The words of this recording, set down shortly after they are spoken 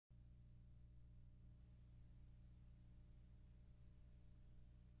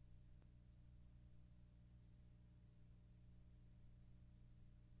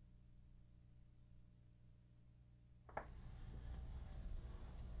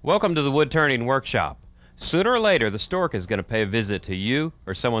Welcome to the Woodturning Workshop. Sooner or later, the stork is going to pay a visit to you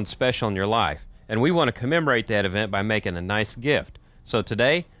or someone special in your life, and we want to commemorate that event by making a nice gift. So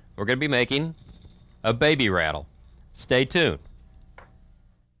today, we're going to be making a baby rattle. Stay tuned.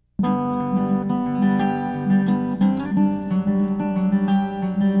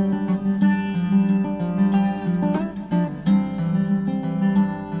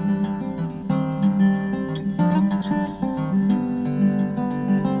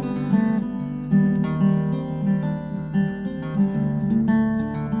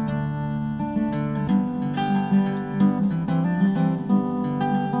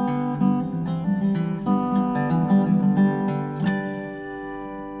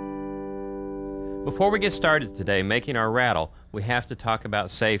 Before we get started today making our rattle, we have to talk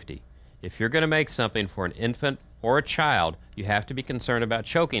about safety. If you're going to make something for an infant or a child, you have to be concerned about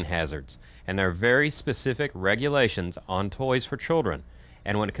choking hazards. And there are very specific regulations on toys for children.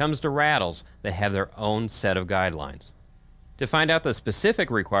 And when it comes to rattles, they have their own set of guidelines. To find out the specific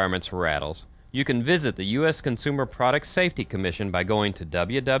requirements for rattles, you can visit the U.S. Consumer Product Safety Commission by going to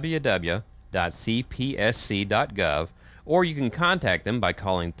www.cpsc.gov, or you can contact them by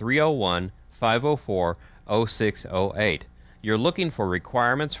calling 301-504-0608. You're looking for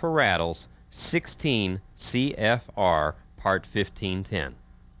requirements for rattles 16 CFR Part 1510.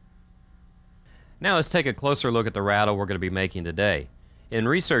 Now let's take a closer look at the rattle we're going to be making today. In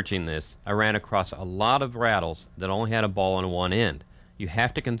researching this, I ran across a lot of rattles that only had a ball on one end. You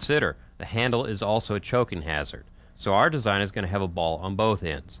have to consider the handle is also a choking hazard, so our design is going to have a ball on both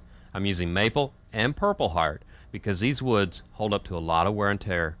ends. I'm using maple and purple heart because these woods hold up to a lot of wear and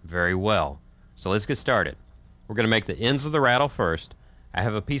tear very well. So let's get started. We're going to make the ends of the rattle first. I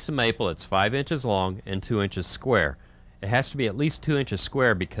have a piece of maple that's 5 inches long and 2 inches square. It has to be at least 2 inches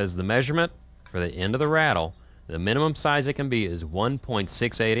square because the measurement for the end of the rattle, the minimum size it can be is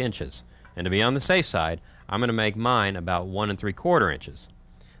 1.68 inches. And to be on the safe side, I'm going to make mine about 1 3/4 inches.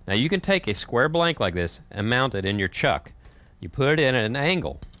 Now you can take a square blank like this and mount it in your chuck. You put it in at an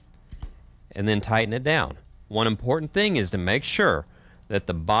angle and then tighten it down. One important thing is to make sure that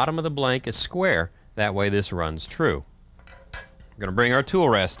the bottom of the blank is square. That way this runs true. We're going to bring our tool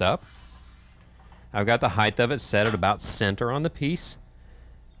rest up. I've got the height of it set at about center on the piece.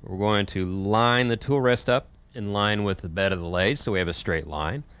 We're going to line the tool rest up in line with the bed of the lathe so we have a straight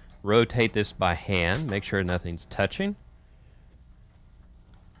line. Rotate this by hand, make sure nothing's touching.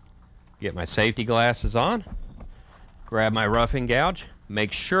 Get my safety glasses on. Grab my roughing gouge.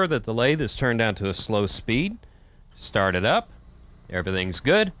 Make sure that the lathe is turned down to a slow speed. Start it up. Everything's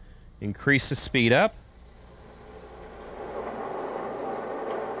good. Increase the speed up.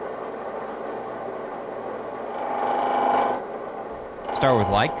 Start with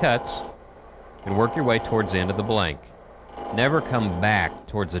light cuts and work your way towards the end of the blank. Never come back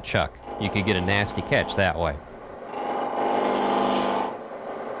towards the chuck. You could get a nasty catch that way.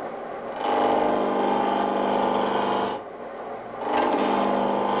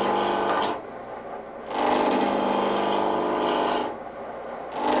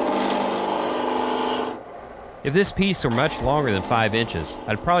 If this piece were much longer than 5 inches,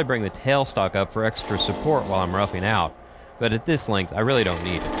 I'd probably bring the tailstock up for extra support while I'm roughing out, but at this length I really don't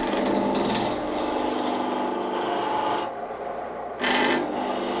need it.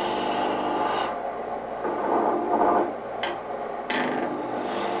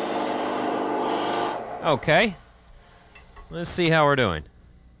 Okay, let's see how we're doing.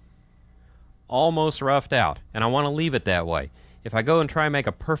 Almost roughed out, and I want to leave it that way. If I go and try and make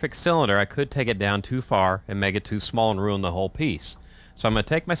a perfect cylinder, I could take it down too far and make it too small and ruin the whole piece. So I'm going to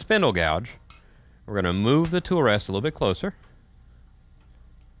take my spindle gouge. We're going to move the tool rest a little bit closer.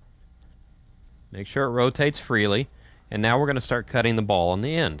 Make sure it rotates freely. And now we're going to start cutting the ball on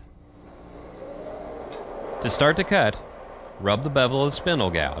the end. To start to cut, rub the bevel of the spindle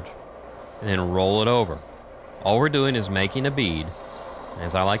gouge and then roll it over. All we're doing is making a bead.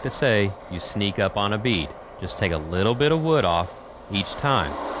 As I like to say, you sneak up on a bead. Just take a little bit of wood off each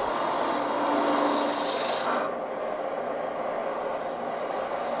time.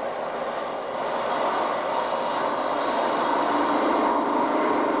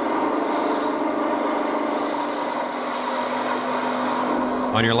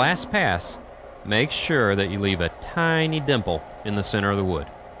 On your last pass, make sure that you leave a tiny dimple in the center of the wood.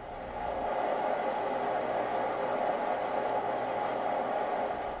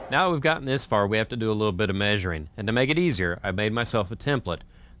 Now that we've gotten this far, we have to do a little bit of measuring. And to make it easier, I made myself a template.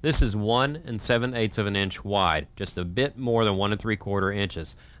 This is 1 7/8 of an inch wide, just a bit more than 1 3/4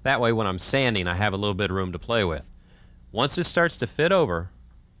 inches. That way when I'm sanding, I have a little bit of room to play with. Once this starts to fit over,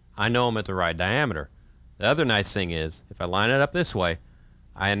 I know I'm at the right diameter. The other nice thing is, if I line it up this way,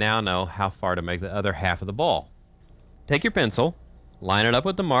 I now know how far to make the other half of the ball. Take your pencil, line it up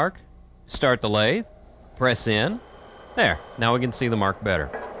with the mark, start the lathe, press in. There, now we can see the mark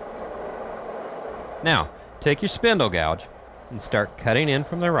better. Now, take your spindle gouge and start cutting in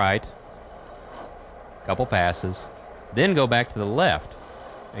from the right, couple passes, then go back to the left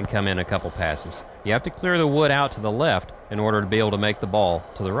and come in a couple passes. You have to clear the wood out to the left in order to be able to make the ball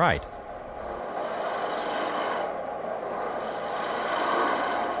to the right.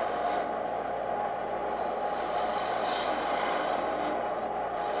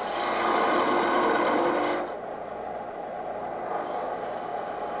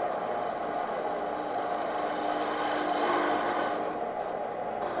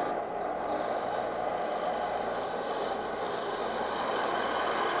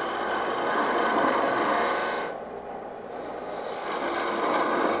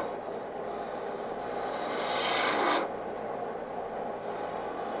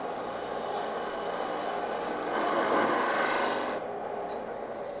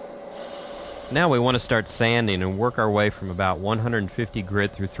 Now we want to start sanding and work our way from about 150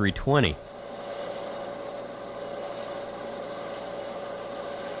 grit through 320.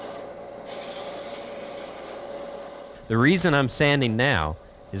 The reason I'm sanding now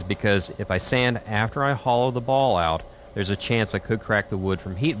is because if I sand after I hollow the ball out, there's a chance I could crack the wood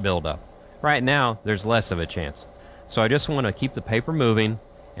from heat buildup. Right now, there's less of a chance. So I just want to keep the paper moving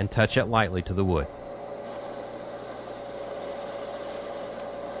and touch it lightly to the wood.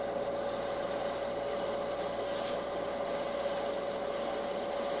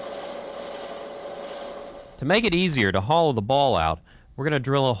 To make it easier to hollow the ball out, we're going to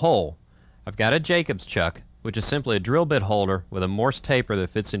drill a hole. I've got a Jacob's chuck, which is simply a drill bit holder with a Morse taper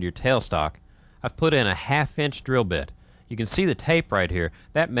that fits into your tailstock. I've put in a 1/2-inch drill bit. You can see the tape right here.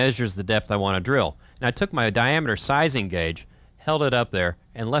 That measures the depth I want to drill. And I took my diameter sizing gauge, held it up there,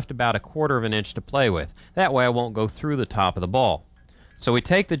 and left about 1/4 of an inch to play with. That way I won't go through the top of the ball. So we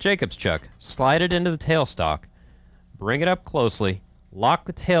take the Jacob's chuck, slide it into the tailstock, bring it up closely, lock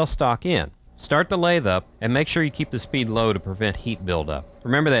the tailstock in. Start the lathe up, and make sure you keep the speed low to prevent heat buildup.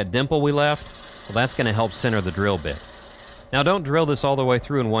 Remember that dimple we left? Well, that's going to help center the drill bit. Now don't drill this all the way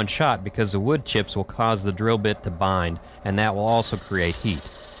through in one shot because the wood chips will cause the drill bit to bind, and that will also create heat.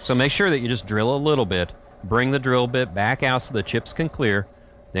 So make sure that you just drill a little bit, bring the drill bit back out so the chips can clear,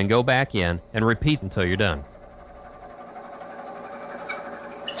 then go back in, and repeat until you're done.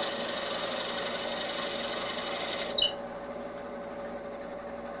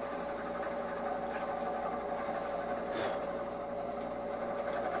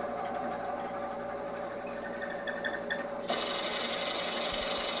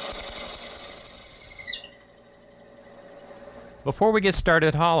 Before we get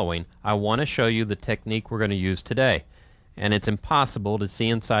started hollowing, I want to show you the technique we're going to use today. And it's impossible to see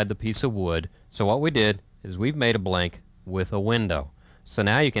inside the piece of wood, so what we did is we've made a blank with a window. So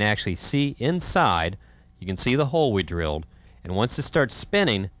now you can actually see inside, you can see the hole we drilled, and once it starts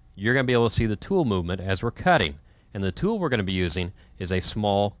spinning, you're going to be able to see the tool movement as we're cutting. And the tool we're going to be using is a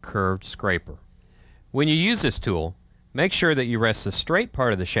small curved scraper. When you use this tool, make sure that you rest the straight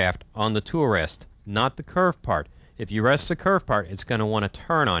part of the shaft on the tool rest, not the curved part. If you rest the curved part, it's going to want to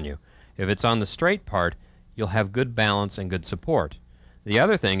turn on you. If it's on the straight part, you'll have good balance and good support. The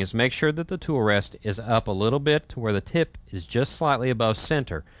other thing is make sure that the tool rest is up a little bit to where the tip is just slightly above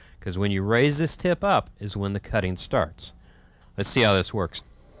center, because when you raise this tip up is when the cutting starts. Let's see how this works.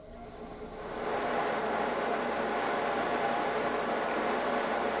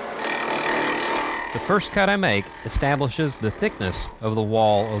 The first cut I make establishes the thickness of the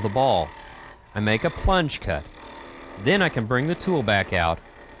wall of the ball. I make a plunge cut. Then I can bring the tool back out,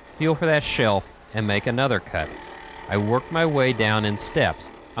 feel for that shelf, and make another cut. I work my way down in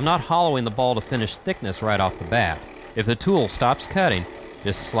steps. I'm not hollowing the ball to finish thickness right off the bat. If the tool stops cutting,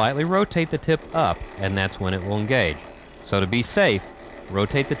 just slightly rotate the tip up, and that's when it will engage. So to be safe,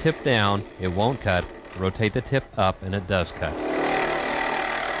 rotate the tip down, it won't cut. Rotate the tip up, and it does cut.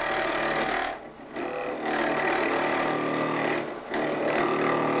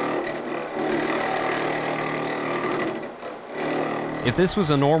 If this was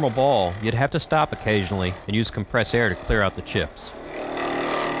a normal ball, you'd have to stop occasionally and use compressed air to clear out the chips.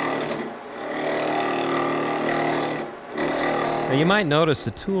 Now you might notice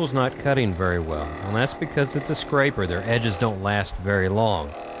the tool's not cutting very well, and that's because it's a scraper. Their edges don't last very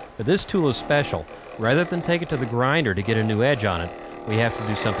long. But this tool is special. Rather than take it to the grinder to get a new edge on it, we have to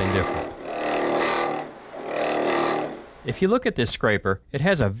do something different. If you look at this scraper, it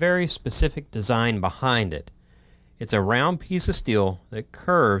has a very specific design behind it. It's a round piece of steel that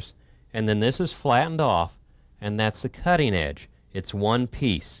curves, and then this is flattened off, and that's the cutting edge. It's one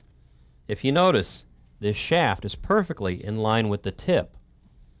piece. If you notice, this shaft is perfectly in line with the tip.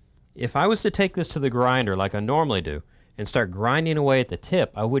 If I was to take this to the grinder like I normally do and start grinding away at the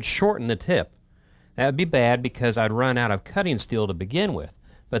tip, I would shorten the tip. That would be bad because I'd run out of cutting steel to begin with.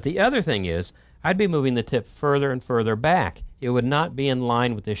 But the other thing is, I'd be moving the tip further and further back. It would not be in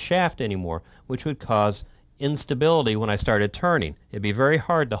line with the shaft anymore, which would cause instability when I started turning. It'd be very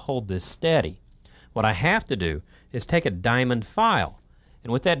hard to hold this steady. What I have to do is take a diamond file,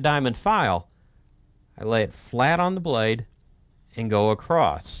 and with that diamond file, I lay it flat on the blade and go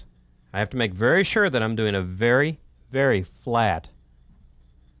across. I have to make very sure that I'm doing a very, very flat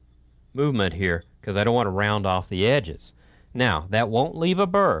movement here because I don't want to round off the edges. Now, that won't leave a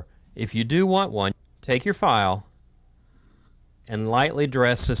burr. If you do want one, take your file and lightly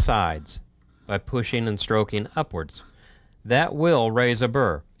dress the sides by pushing and stroking upwards. That will raise a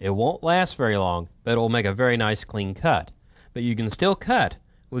burr. It won't last very long, but it will make a very nice clean cut. But you can still cut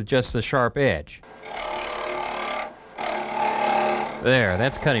with just the sharp edge. There,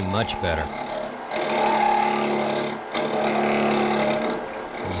 that's cutting much better.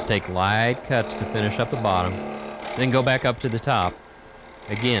 Just take light cuts to finish up the bottom, then go back up to the top.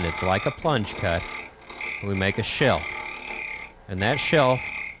 Again, it's like a plunge cut. We make a shell, and that shell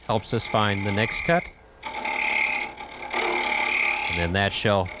helps us find the next cut, and then that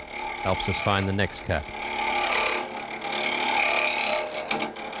shell helps us find the next cut.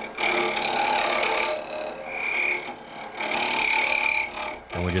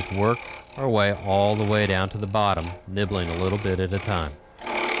 And we just work our way all the way down to the bottom, nibbling a little bit at a time.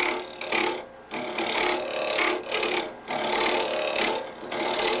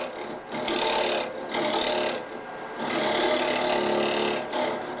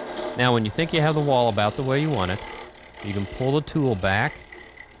 Now when you think you have the wall about the way you want it, you can pull the tool back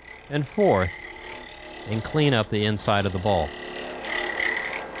and forth and clean up the inside of the ball.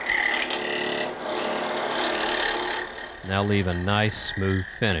 Now leave a nice smooth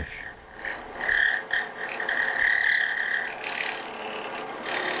finish.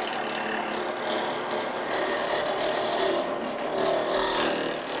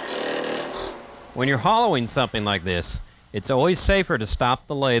 When you're hollowing something like this, it's always safer to stop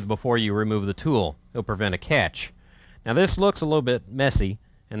the lathe before you remove the tool. It'll prevent a catch. Now this looks a little bit messy,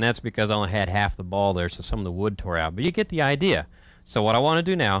 and that's because I only had half the ball there, so some of the wood tore out, but you get the idea. So what I want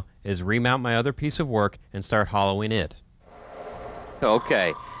to do now is remount my other piece of work and start hollowing it.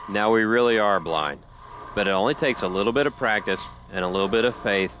 Okay, now we really are blind, but it only takes a little bit of practice and a little bit of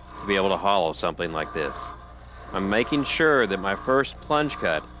faith to be able to hollow something like this. I'm making sure that my first plunge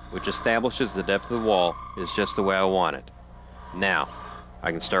cut, which establishes the depth of the wall, is just the way I want it. Now,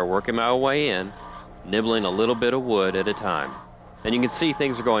 I can start working my way in, nibbling a little bit of wood at a time. And you can see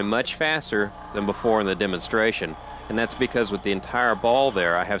things are going much faster than before in the demonstration, and that's because with the entire ball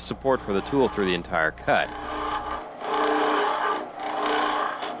there, I have support for the tool through the entire cut.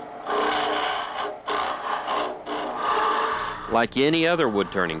 Like any other wood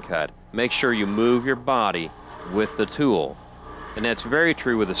turning cut, make sure you move your body with the tool. And that's very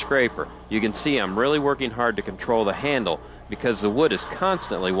true with a scraper. You can see I'm really working hard to control the handle because the wood is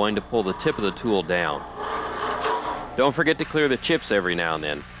constantly wanting to pull the tip of the tool down. Don't forget to clear the chips every now and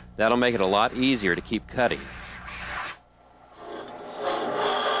then. That'll make it a lot easier to keep cutting.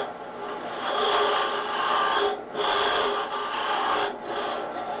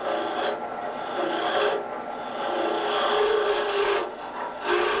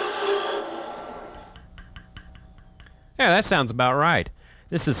 Yeah, that sounds about right.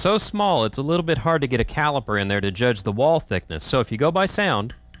 This is so small it's a little bit hard to get a caliper in there to judge the wall thickness. So if you go by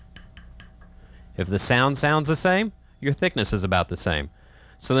sound, if the sound sounds the same, your thickness is about the same.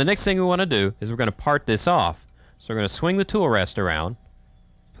 So the next thing we want to do is we're going to part this off. So we're going to swing the tool rest around,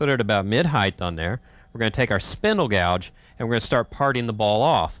 put it about mid-height on there. We're going to take our spindle gouge and we're going to start parting the ball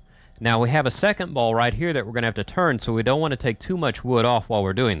off. Now we have a second ball right here that we're going to have to turn, so we don't want to take too much wood off while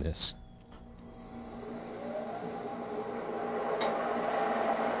we're doing this.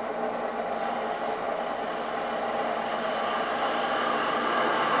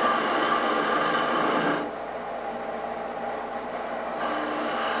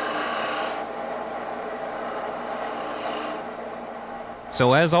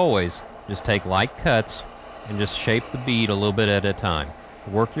 So as always, just take light cuts and just shape the bead a little bit at a time.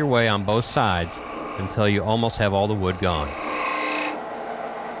 Work your way on both sides until you almost have all the wood gone.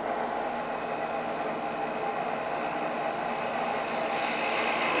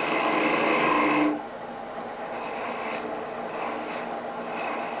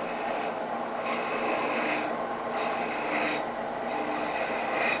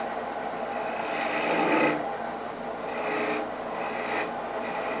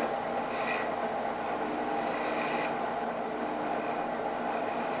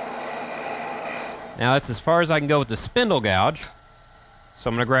 Now that's as far as I can go with the spindle gouge, so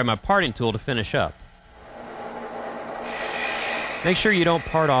I'm going to grab my parting tool to finish up. Make sure you don't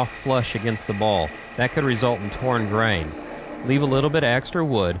part off flush against the ball. That could result in torn grain. Leave a little bit of extra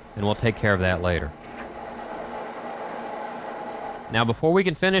wood, and we'll take care of that later. Now before we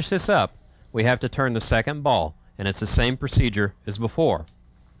can finish this up, we have to turn the second ball, and it's the same procedure as before.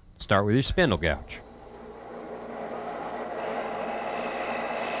 Start with your spindle gouge.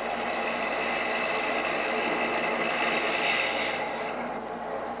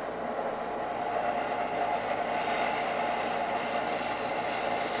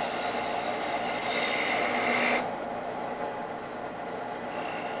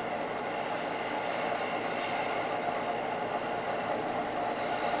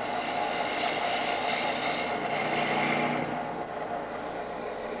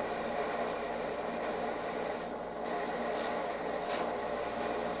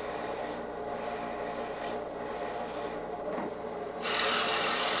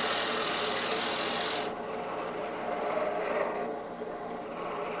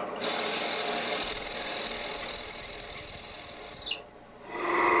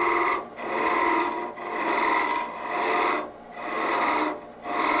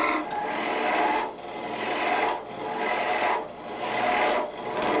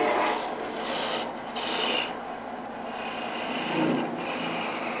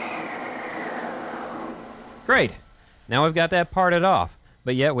 Great. Now we've got that parted off,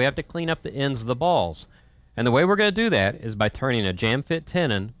 but yet we have to clean up the ends of the balls. And the way we're going to do that is by turning a jam-fit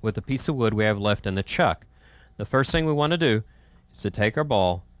tenon with a piece of wood we have left in the chuck. The first thing we want to do is to take our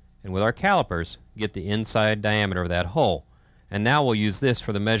ball and with our calipers get the inside diameter of that hole. And now we'll use this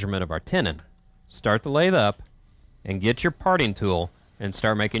for the measurement of our tenon. Start the lathe up and get your parting tool and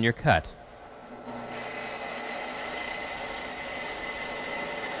start making your cut.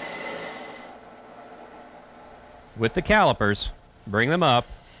 With the calipers, bring them up.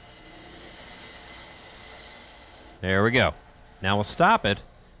 There we go. Now we'll stop it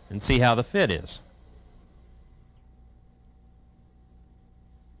and see how the fit is.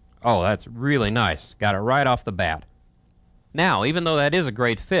 Oh, that's really nice. Got it right off the bat. Now, even though that is a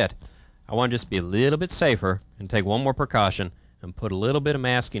great fit, I want to just be a little bit safer and take one more precaution and put a little bit of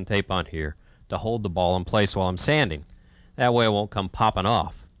masking tape on here to hold the ball in place while I'm sanding. That way it won't come popping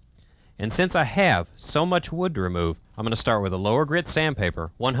off. And since I have so much wood to remove, I'm going to start with a lower grit sandpaper,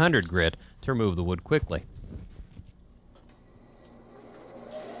 100 grit, to remove the wood quickly.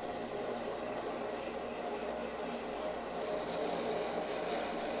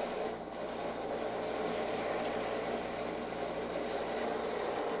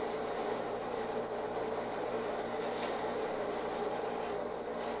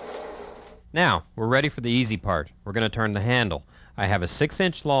 Now, we're ready for the easy part. We're going to turn the handle. I have a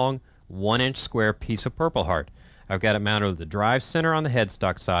 6-inch long, 1-inch square piece of Purple Heart. I've got it mounted with the drive center on the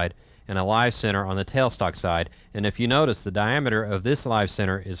headstock side and a live center on the tailstock side. And if you notice, the diameter of this live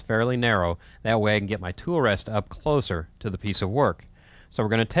center is fairly narrow. That way I can get my tool rest up closer to the piece of work. So we're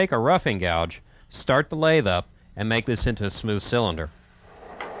going to take a roughing gouge, start the lathe up, and make this into a smooth cylinder.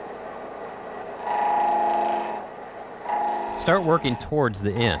 Start working towards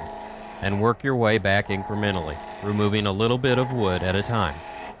the end and work your way back incrementally, removing a little bit of wood at a time.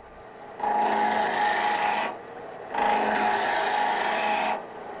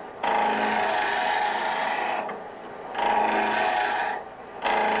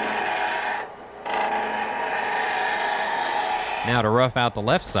 Now to rough out the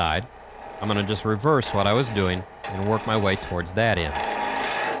left side, I'm going to just reverse what I was doing and work my way towards that end.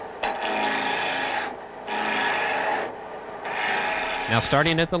 Now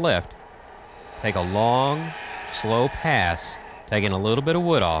starting at the left, take a long, slow pass, taking a little bit of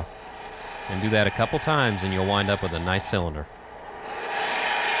wood off, and do that a couple times and you'll wind up with a nice cylinder.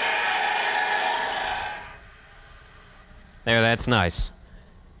 There, that's nice.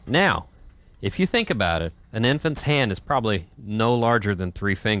 Now, if you think about it, an infant's hand is probably no larger than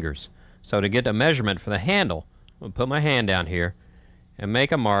 3 fingers. So to get a measurement for the handle, I'm going to put my hand down here and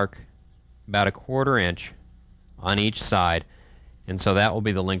make a mark about a 1/4 inch on each side, and so that will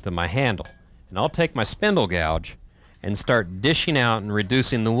be the length of my handle. And I'll take my spindle gouge and start dishing out and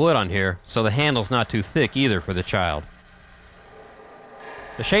reducing the wood on here so the handle's not too thick either for the child.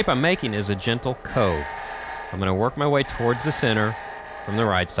 The shape I'm making is a gentle cove. I'm going to work my way towards the center from the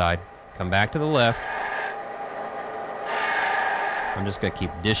right side, come back to the left. I'm just going to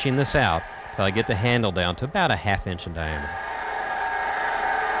keep dishing this out until I get the handle down to about a 1/2 inch in diameter.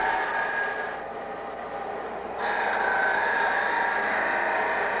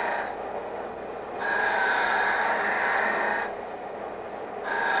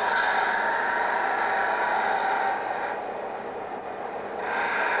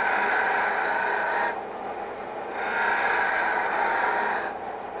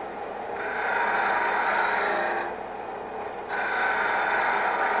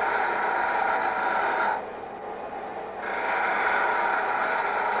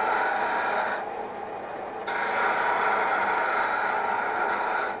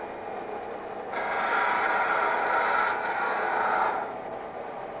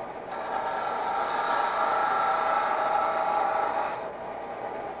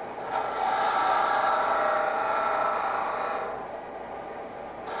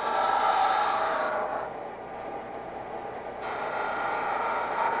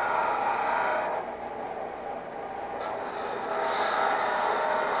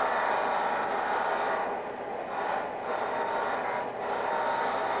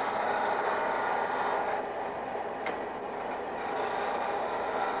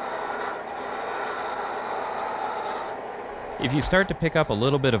 If you start to pick up a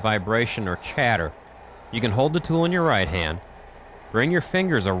little bit of vibration or chatter, you can hold the tool in your right hand, bring your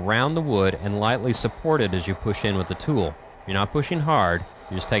fingers around the wood and lightly support it as you push in with the tool. You're not pushing hard,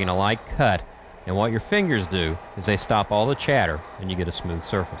 you're just taking a light cut, and what your fingers do is they stop all the chatter and you get a smooth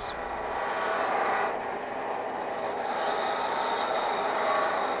surface.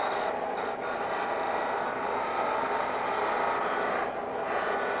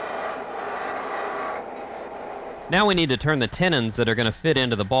 Now we need to turn the tenons that are going to fit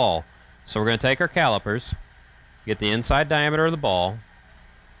into the ball. So we're going to take our calipers, get the inside diameter of the ball,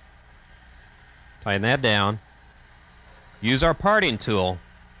 tighten that down, use our parting tool,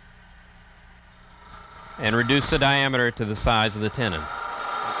 and reduce the diameter to the size of the tenon.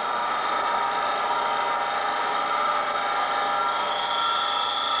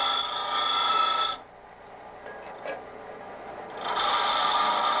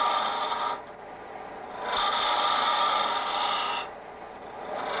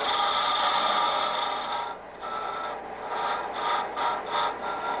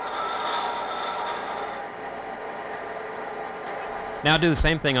 Now do the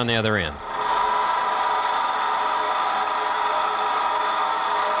same thing on the other end.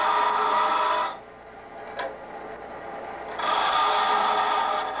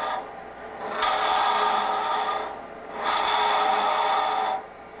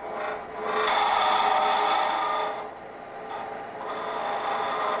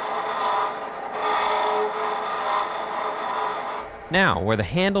 Now, where the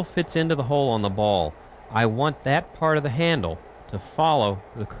handle fits into the hole on the ball, I want that part of the handle to follow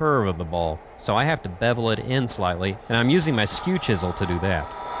the curve of the ball. So I have to bevel it in slightly, and I'm using my skew chisel to do that.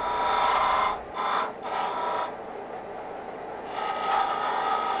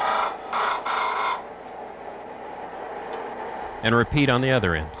 And repeat on the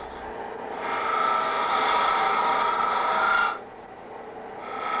other end.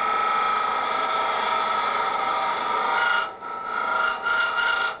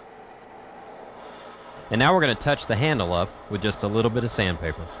 And now we're going to touch the handle up with just a little bit of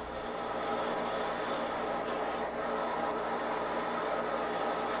sandpaper.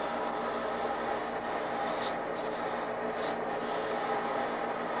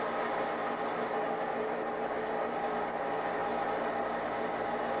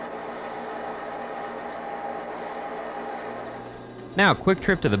 Now, a quick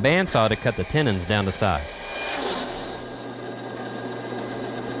trip to the bandsaw to cut the tenons down to size.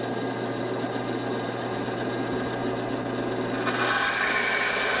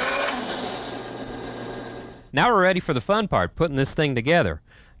 Now we're ready for the fun part, putting this thing together.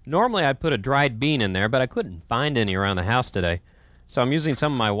 Normally I'd put a dried bean in there, but I couldn't find any around the house today, so I'm using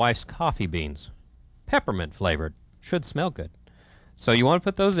some of my wife's coffee beans. Peppermint flavored. Should smell good. So you want to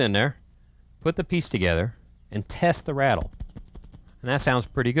put those in there, put the piece together, and test the rattle. And that sounds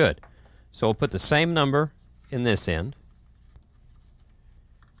pretty good. So we'll put the same number in this end.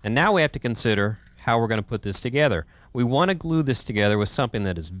 And now we have to consider how we're going to put this together. We want to glue this together with something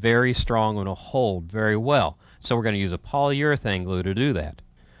that is very strong and will hold very well. So we're going to use a polyurethane glue to do that.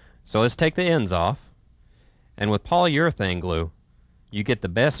 So let's take the ends off. And with polyurethane glue, you get the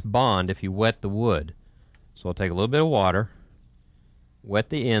best bond if you wet the wood. So we'll take a little bit of water, wet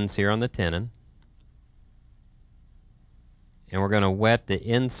the ends here on the tenon, and we're going to wet the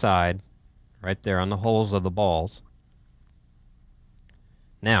inside right there on the holes of the balls.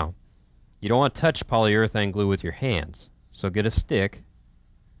 Now, you don't want to touch polyurethane glue with your hands, so get a stick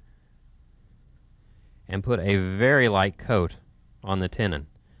and put a very light coat on the tenon.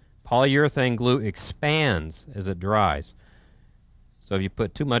 Polyurethane glue expands as it dries, so if you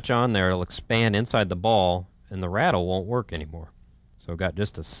put too much on there, it'll expand inside the ball and the rattle won't work anymore. So I've got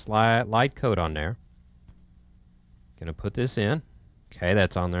just a slight light coat on there. Gonna put this in. Okay,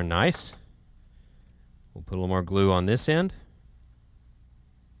 that's on there nice. We'll put a little more glue on this end.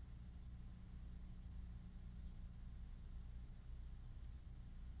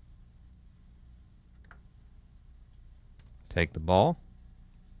 Take the ball,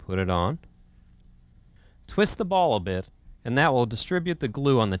 put it on, twist the ball a bit, and that will distribute the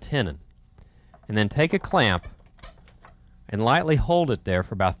glue on the tenon. And then take a clamp and lightly hold it there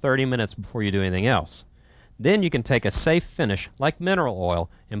for about 30 minutes before you do anything else. Then you can take a safe finish like mineral oil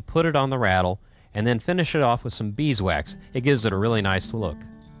and put it on the rattle, and then finish it off with some beeswax. It gives it a really nice look.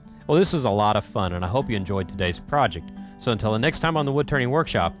 Well, this was a lot of fun, and I hope you enjoyed today's project. So until the next time on the Wood Turning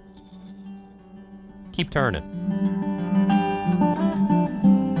Workshop, keep turning.